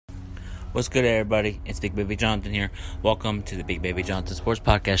What's good, everybody? It's Big Baby Jonathan here. Welcome to the Big Baby Jonathan Sports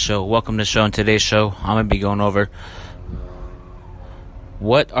Podcast Show. Welcome to the show. In today's show, I'm going to be going over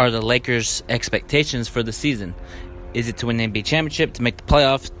what are the Lakers' expectations for the season. Is it to win the NBA championship, to make the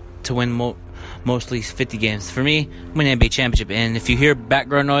playoffs, to win mostly 50 games? For me, win the NBA championship. And if you hear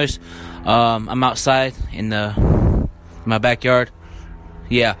background noise, I'm outside in my backyard.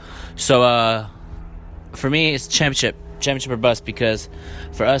 Yeah. So for me, it's championship or bust, because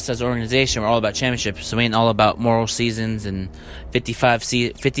for us as an organization, we're all about championships. So we ain't all about moral seasons and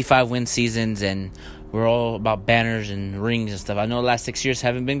 55 win seasons, and we're all about banners and rings and stuff. I know the last 6 years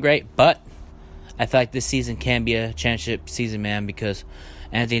haven't been great, but I feel like this season can be a championship season, man, because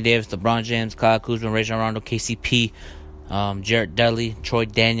Anthony Davis, LeBron James, Kyle Kuzma, Rajon Rondo, KCP, Jarrett Dudley, Troy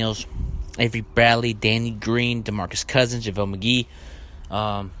Daniels, Avery Bradley, Danny Green, DeMarcus Cousins, JaVale McGee,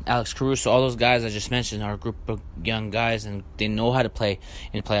 Alex Caruso, all those guys I just mentioned are a group of young guys, and they know how to play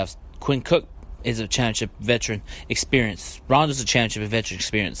in the playoffs. Quinn Cook is a championship veteran experience. Rondo's a championship veteran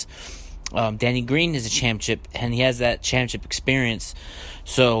experience. Danny Green is a championship, and he has that championship experience.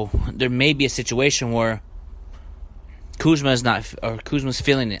 So there may be a situation where Kuzma's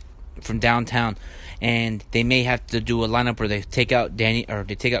feeling it from downtown, and they may have to do a lineup where they take out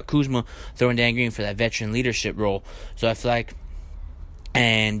Kuzma, throw in Danny Green for that veteran leadership role. So I feel like,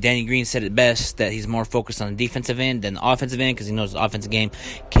 and Danny Green said it best, that he's more focused on the defensive end than the offensive end, because he knows the offensive game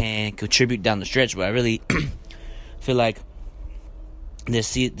can contribute down the stretch. But I really feel like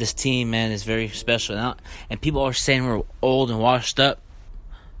this team, man, is very special. And people are saying we're old and washed up.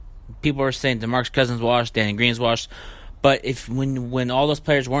 People are saying DeMarcus Cousins washed, Danny Green's washed. But when all those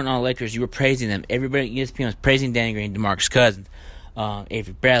players weren't on the Lakers, you were praising them. Everybody at ESPN was praising Danny Green, DeMarcus Cousins,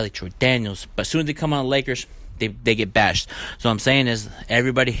 Avery Bradley, Troy Daniels. But as soon as they come on the Lakers, they get bashed. So what I'm saying is,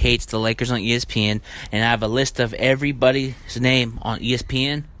 everybody hates the Lakers on ESPN, and I have a list of everybody's name on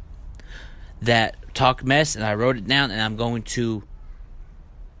ESPN that talk mess, and I wrote it down, and I'm going to,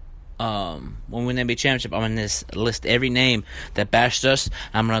 when we win the NBA championship, I'm going to list every name that bashed us.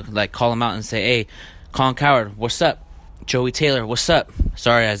 I'm going to call them out and say, hey, Colin Cowherd, what's up? Joey Taylor, what's up?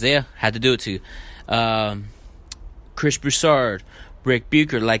 Sorry, Isaiah, had to do it to you. Chris Broussard, Rick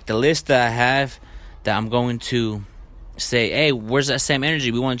Bucher, the list that I have, that I'm going to say, hey, where's that same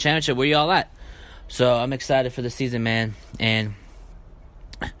energy? We won a championship. Where y'all at? So I'm excited for the season, man. And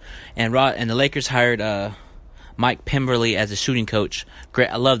the Lakers hired Mike Pemberley as a shooting coach. Great,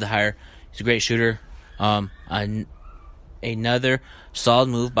 I love the hire. He's a great shooter. Another solid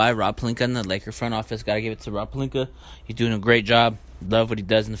move by Rob Pelinka in the Laker front office. Got to give it to Rob Pelinka. He's doing a great job. Love what he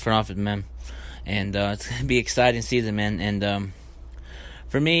does in the front office, man. And it's going to be an exciting season, man. And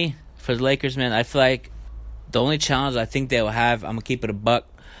for me, for the Lakers, man, I feel like the only challenge I think they will have, I'm going to keep it a buck.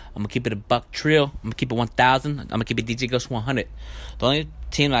 I'm going to keep it a buck trill. I'm going to keep it 1,000. I'm going to keep it DJ Ghost 100. The only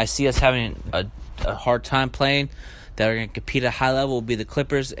team that I see us having a hard time playing that are going to compete at a high level will be the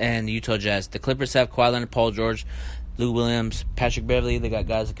Clippers and the Utah Jazz. The Clippers have Kawhi Leonard, Paul George, Lou Williams, Patrick Beverley. They got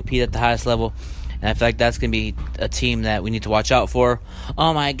guys that compete at the highest level. And I feel like that's going to be a team that we need to watch out for.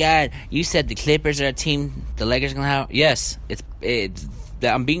 Oh, my God. You said the Clippers are a team the Lakers are going to have? Yes.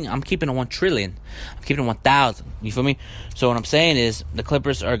 I'm keeping it 1 trillion. I'm keeping it 1,000. You feel me? So what I'm saying is, the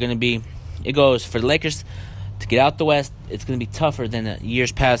Clippers are going to be, it goes for the Lakers to get out the West. It's going to be tougher than the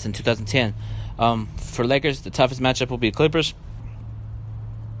years past in 2010. For Lakers, the toughest matchup will be the Clippers,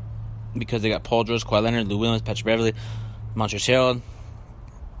 because they got Paul George, Kawhi Leonard, Lou Williams, Patrick Beverley, Montrezl Harrell,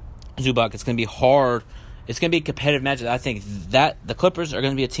 Zubac. It's going to be hard. It's going to be a competitive matchup. I think that the Clippers are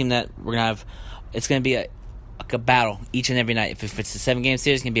going to be a team that we're going to have. It's going to be a battle each and every night. If it's a 7-game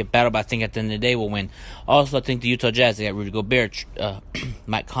series, it's going to be a battle, but I think at the end of the day, we'll win. Also, I think the Utah Jazz, they got Rudy Gobert,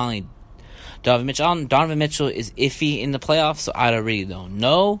 Mike Conley, Donovan Mitchell. Donovan Mitchell is iffy in the playoffs, so I really don't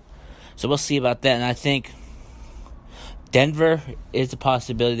know. So we'll see about that. And I think Denver is a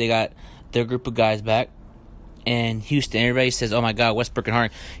possibility. They got their group of guys back. And Houston, everybody says, oh my God, Westbrook and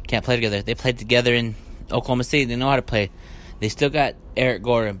Harden can't play together. They played together in Oklahoma City. They know how to play. They still got Eric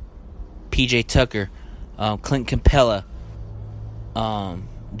Gordon, PJ Tucker, Clint Capella,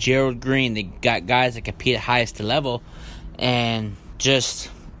 Gerald Green. They got guys that compete at highest level, and they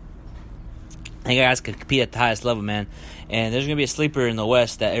guys can compete at the highest level, man. And there's gonna be a sleeper in the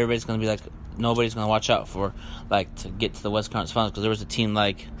West that everybody's gonna be like, nobody's gonna watch out for, to get to the West Conference Finals, because there was a team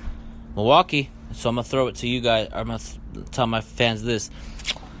like Milwaukee. So I'm gonna throw it to you guys. I'm gonna tell my fans this: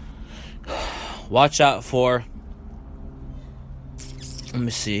 watch out for. Let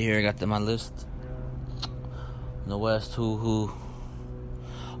me see here. I got my list. In the West, who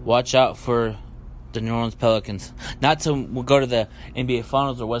watch out for the New Orleans Pelicans. Not to go to the NBA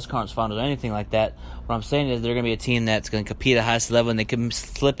Finals or West Conference Finals or anything like that. What I'm saying is they're going to be a team that's going to compete at the highest level, and they can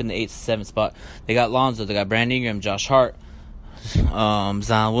slip in the 8th, 7th spot. They got Lonzo, they got Brandon Ingram, Josh Hart,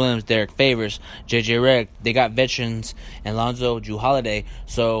 Zion Williams, Derek Favors, J.J. Redick. They got veterans and Lonzo, Jrue Holiday.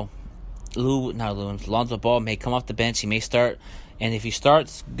 So Lonzo Ball may come off the bench. He may start. And if he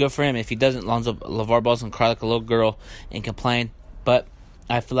starts, good for him. If he doesn't, LeVar Ball's going to cry like a little girl and complain. But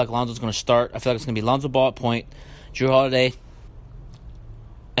I feel like Lonzo's going to start. I feel like it's going to be Lonzo Ball at point, Jrue Holiday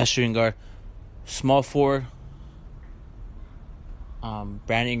as shooting guard, small forward,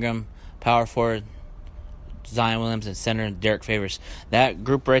 Brandon Ingram, power forward, Zion Williams, and center Derek Favors. That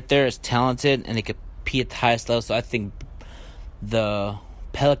group right there is talented, and they compete at the highest level. So I think the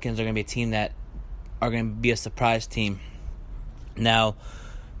Pelicans are going to be a team that are going to be a surprise team. Now,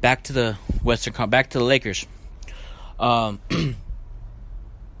 back to the Lakers.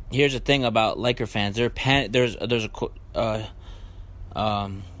 Here's the thing about Laker fans.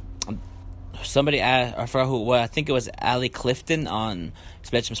 Somebody asked, I forgot who. Well, I think it was Allie Clifton on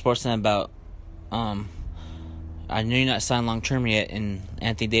Spectrum Sportsnet about. I know you're not signed long term yet, and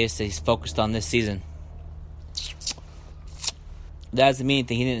Anthony Davis said he's focused on this season. That doesn't mean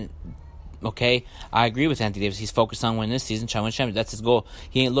anything. He didn't. Okay, I agree with Anthony Davis. He's focused on winning this season, trying to win championship. That's his goal.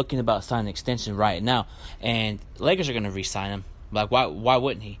 He ain't looking about signing an extension right now. And Lakers are going to re-sign him. Like, why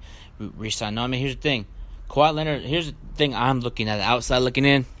wouldn't he re-sign? No, I mean, here's the thing. Kawhi Leonard, here's the thing I'm looking at, the outside looking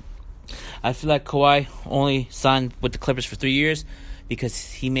in. I feel like Kawhi only signed with the Clippers for 3 years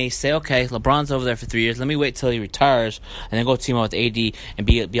because he may say, okay, LeBron's over there for 3 years. Let me wait till he retires and then go team up with AD and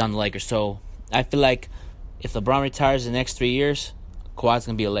be on the Lakers. So I feel like if LeBron retires in the next 3 years, Kawhi's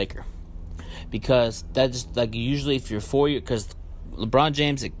going to be a Laker. Because that's like usually if you're 4 years, because LeBron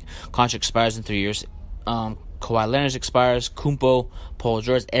James' contract expires in 3 years. Kawhi Leonard expires, Kumpo, Paul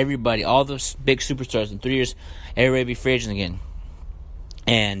George, everybody, all those big superstars in 3 years, everybody be free agent again.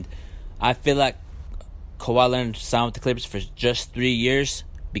 And I feel like Kawhi Leonard signed with the Clippers for just 3 years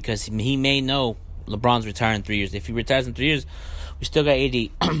because he may know LeBron's retiring in 3 years. If he retires in 3 years, we still got AD.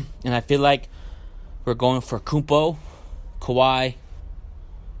 And I feel like we're going for Kumpo, Kawhi,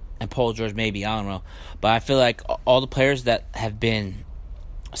 and Paul George maybe. I don't know. But I feel like all the players that have been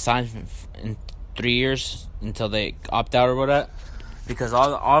signed in 3 years until they opt out or whatever, because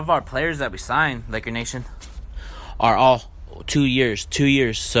all of our players that we signed, Laker Nation, are all 2 years.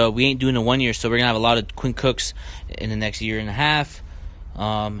 So we ain't doing a 1 year. So we're going to have a lot of Quinn Cooks in the next year and a half.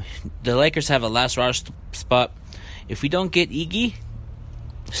 The Lakers have a last roster spot. If we don't get Iggy,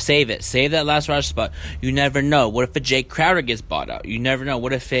 save it. Save that last roster spot. You never know. What if a Jay Crowder gets bought out? You never know.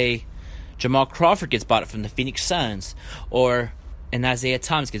 What if a Jamal Crawford gets bought out from the Phoenix Suns? Or an Isaiah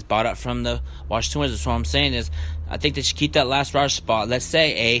Thomas gets bought out from the Washington Wizards? So what I'm saying is, I think they should keep that last roster spot. Let's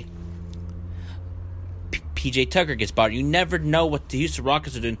say a PJ Tucker gets bought out. You never know what the Houston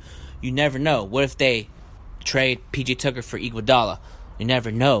Rockets are doing. You never know. What if they trade PJ Tucker for Iguodala? You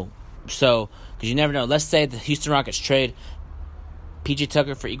never know. So, because you never know. Let's say the Houston Rockets trade PJ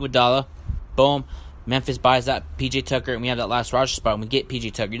Tucker for Iguodala. Boom. Memphis buys that PJ Tucker, and we have that last roster spot, and we get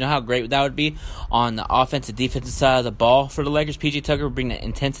PJ Tucker. You know how great that would be on the offensive, defensive side of the ball for the Lakers? PJ Tucker would bring that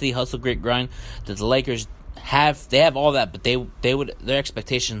intensity, hustle, grit, grind that the Lakers have. They have all that, but their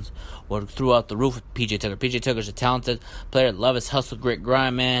expectations were throughout the roof with PJ Tucker. PJ Tucker's a talented player. Love his hustle, grit,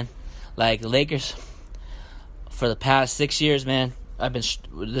 grind, man. Like, the Lakers, for the past 6 years, man,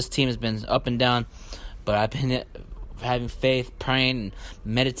 this team has been up and down, but I've been having faith, praying, and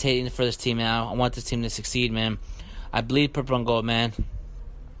meditating for this team now. I want this team to succeed, man. I bleed purple and gold, man.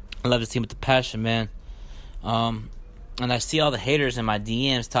 I love this team with the passion, man. And I see all the haters in my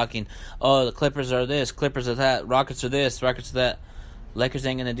DMs talking, oh, the Clippers are this, Clippers are that, Rockets are this, Rockets are that, Lakers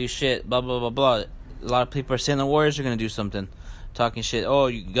ain't going to do shit, blah, blah, blah, blah. A lot of people are saying the Warriors are going to do something. Talking shit, oh,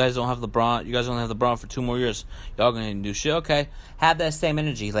 you guys don't have LeBron, you guys only have LeBron for 2 more years. Y'all going to do shit, okay. Have that same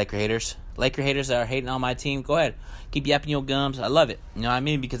energy, Laker haters. Laker haters that are hating on my team, go ahead. Keep yapping your gums. I love it. You know what I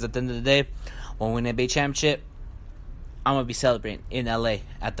mean? Because at the end of the day, when we win the NBA championship, I'm going to be celebrating in LA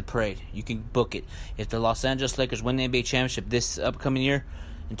at the parade. You can book it. If the Los Angeles Lakers win the NBA championship this upcoming year,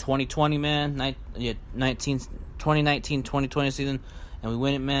 in 2020, man, 2019-2020 season, and we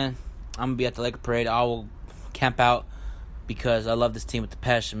win it, man, I'm going to be at the Laker parade. I will camp out because I love this team with the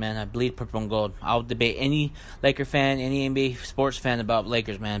passion, man. I bleed purple and gold. I'll debate any Laker fan, any NBA sports fan about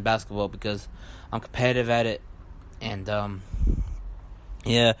Lakers, man, basketball, because I'm competitive at it. And,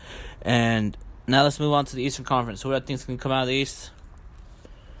 yeah. And now let's move on to the Eastern Conference. Who do I think is going to come out of the East?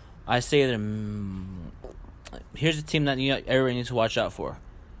 I say that here's a team that everybody needs to watch out for.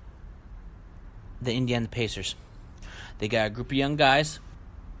 The Indiana Pacers. They got a group of young guys.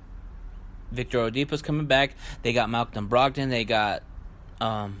 Victor Oladipo's coming back. They got Malcolm Brogdon. They got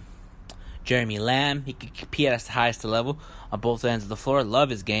Jeremy Lamb. He can compete at the highest level on both ends of the floor. Love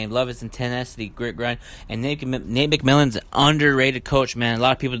his game. Love his intensity, grit, grind. And Nate McMillan's an underrated coach, man. A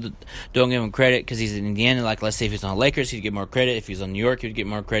lot of people don't give him credit because he's in Indiana. Like, let's say if he was on the Lakers, he'd get more credit. If he was on New York, he'd get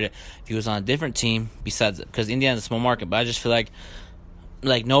more credit. If he was on a different team, besides, because Indiana's a small market, but I just feel like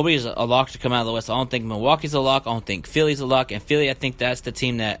nobody's a lock to come out of the West. I don't think Milwaukee's a lock. I don't think Philly's a lock. And Philly, I think that's the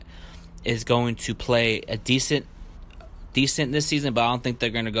team that is going to play a decent this season, but I don't think they're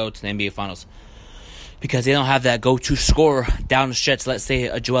going to go to the NBA Finals because they don't have that go-to scorer down the stretch. Let's say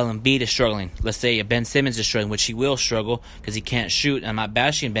a Joel Embiid is struggling. Let's say a Ben Simmons is struggling, which he will struggle because he can't shoot. I'm not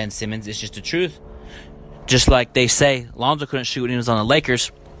bashing Ben Simmons. It's just the truth. Just like they say, Lonzo couldn't shoot when he was on the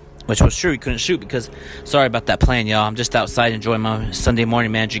Lakers, which was true. He couldn't shoot because, sorry about that plan, y'all. I'm just outside enjoying my Sunday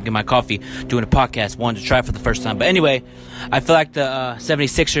morning, man, drinking my coffee, doing a podcast, wanted to try for the first time. But anyway, I feel like the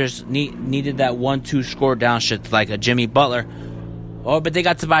 76ers needed that 1-2 score down shit like a Jimmy Butler. But they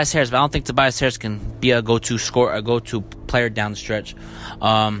got Tobias Harris, but I don't think Tobias Harris can be a go-to player down the stretch.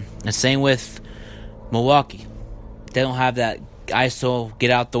 And same with Milwaukee. They don't have that ISO, get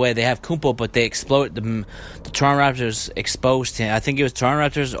out the way. They have Kumpo, but they explode. The Toronto Raptors exposed him. I think it was Toronto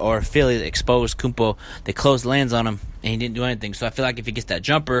Raptors or Philly that exposed Kumpo. They closed lanes on him, and he didn't do anything. So I feel like if he gets that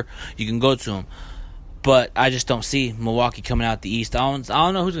jumper, you can go to him. But I just don't see Milwaukee coming out the East. I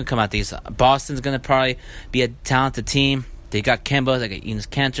don't know who's going to come out the East. Boston's going to probably be a talented team. They got Kemba. They got Enes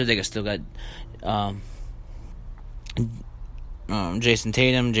Kanter. They still got Jason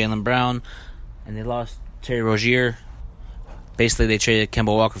Tatum, Jaylen Brown, and they lost Terry Rozier. Basically, they traded Kemba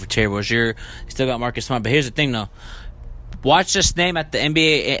Walker for Terry Rozier. They still got Marcus Smart. But here's the thing, though. Watch this name at the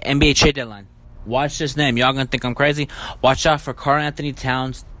NBA trade deadline. Watch this name. Y'all going to think I'm crazy? Watch out for Karl-Anthony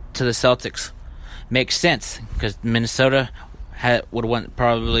Towns to the Celtics. Makes sense because Minnesota would want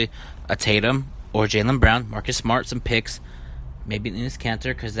probably a Tatum or Jaylen Brown, Marcus Smart, some picks, maybe Enes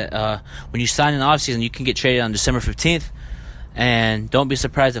Kanter, because when you sign in the offseason, you can get traded on December 15th. And don't be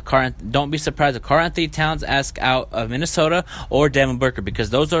surprised if Karl-Anthony Towns ask out of Minnesota or Devin Booker, because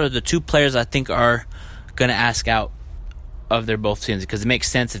those are the two players I think are going to ask out of their both teams, because it makes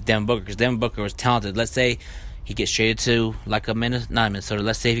sense if Devin Booker, because Devin Booker was talented. Let's say he gets traded to like Minnesota.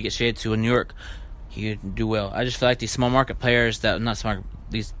 Let's say he gets traded to New York, he would do well. I just feel like these small market players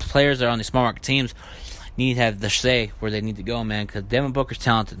these players that are on these small market teams need to have the say where they need to go, man, because Devin Booker's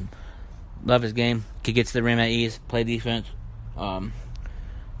talented. Love his game. Could get to the rim at ease, play defense.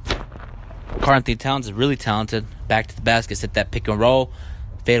 Karl-Anthony Towns is really talented. Back to the basket, hit that pick and roll,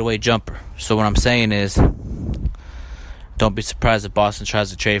 fadeaway jumper. So what I'm saying is, don't be surprised if Boston tries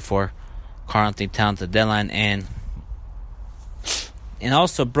to trade for Karl-Anthony Towns at the deadline, and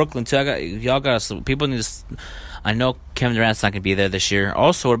also Brooklyn too. People need to. I know Kevin Durant's not going to be there this year.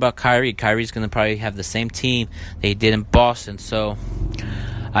 Also, what about Kyrie? Kyrie's going to probably have the same team they did in Boston. So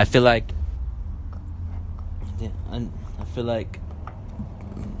I feel like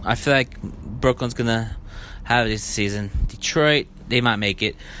Brooklyn's gonna have this season. Detroit, they might make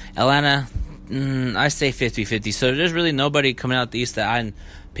it. Atlanta, I say 50-50. So there's really nobody coming out the East that I'm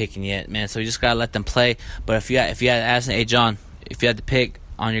picking yet, man. So you just gotta let them play. But if you had to ask, hey John, if you had to pick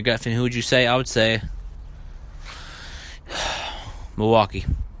on your gut feeling, who would you say? I would say Milwaukee,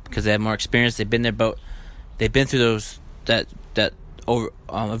 because they have more experience. They've been there, but they've been through that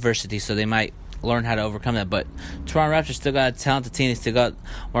adversity, so they might learn how to overcome that. But Toronto Raptors still got a talented team. They still got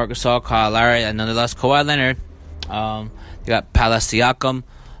Marc Gasol, Kyle Lowry. I know they lost Kawhi Leonard. They got Siakam.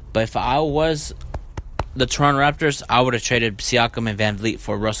 But if I was the Toronto Raptors, I would have traded Siakam and Van Vliet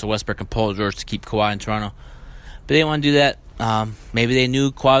for Russell Westbrook and Paul George to keep Kawhi in Toronto. But they didn't want to do that. Maybe they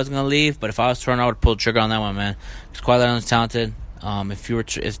knew Kawhi was going to leave. But if I was Toronto, I would have pulled the trigger on that one, man. Because Kawhi Leonard's talented.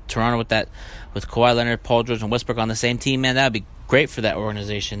 If Toronto with Kawhi Leonard, Paul George, and Westbrook on the same team, man, that would be great for that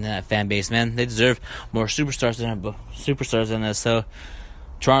organization and that fan base, man. They deserve more superstars than us. So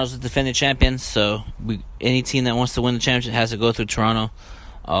Toronto's the defending champions. So any team that wants to win the championship has to go through Toronto.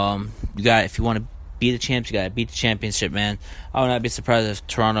 If you want to be the champs, you got to beat the championship, man. I would not be surprised if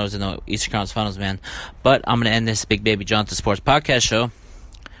Toronto's in the Eastern Conference Finals, man. But I'm going to end this Big Baby Jonathan Sports Podcast show.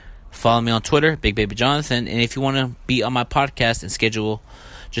 Follow me on Twitter, Big Baby Jonathan. And if you want to be on my podcast and schedule,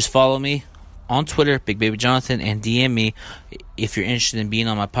 just follow me on Twitter, Big Baby Jonathan, and DM me if you're interested in being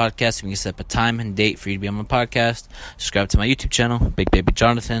on my podcast. We can set up a time and date for you to be on my podcast. Subscribe to my YouTube channel, Big Baby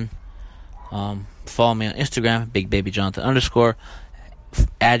Jonathan. Follow me on Instagram, Big Baby Jonathan _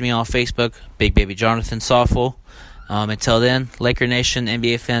 Add me on Facebook, Big Baby Jonathan Softful. Until then, Laker Nation,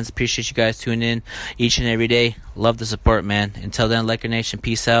 NBA fans, appreciate you guys tuning in each and every day. Love the support, man. Until then, Laker Nation,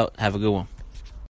 peace out. Have a good one.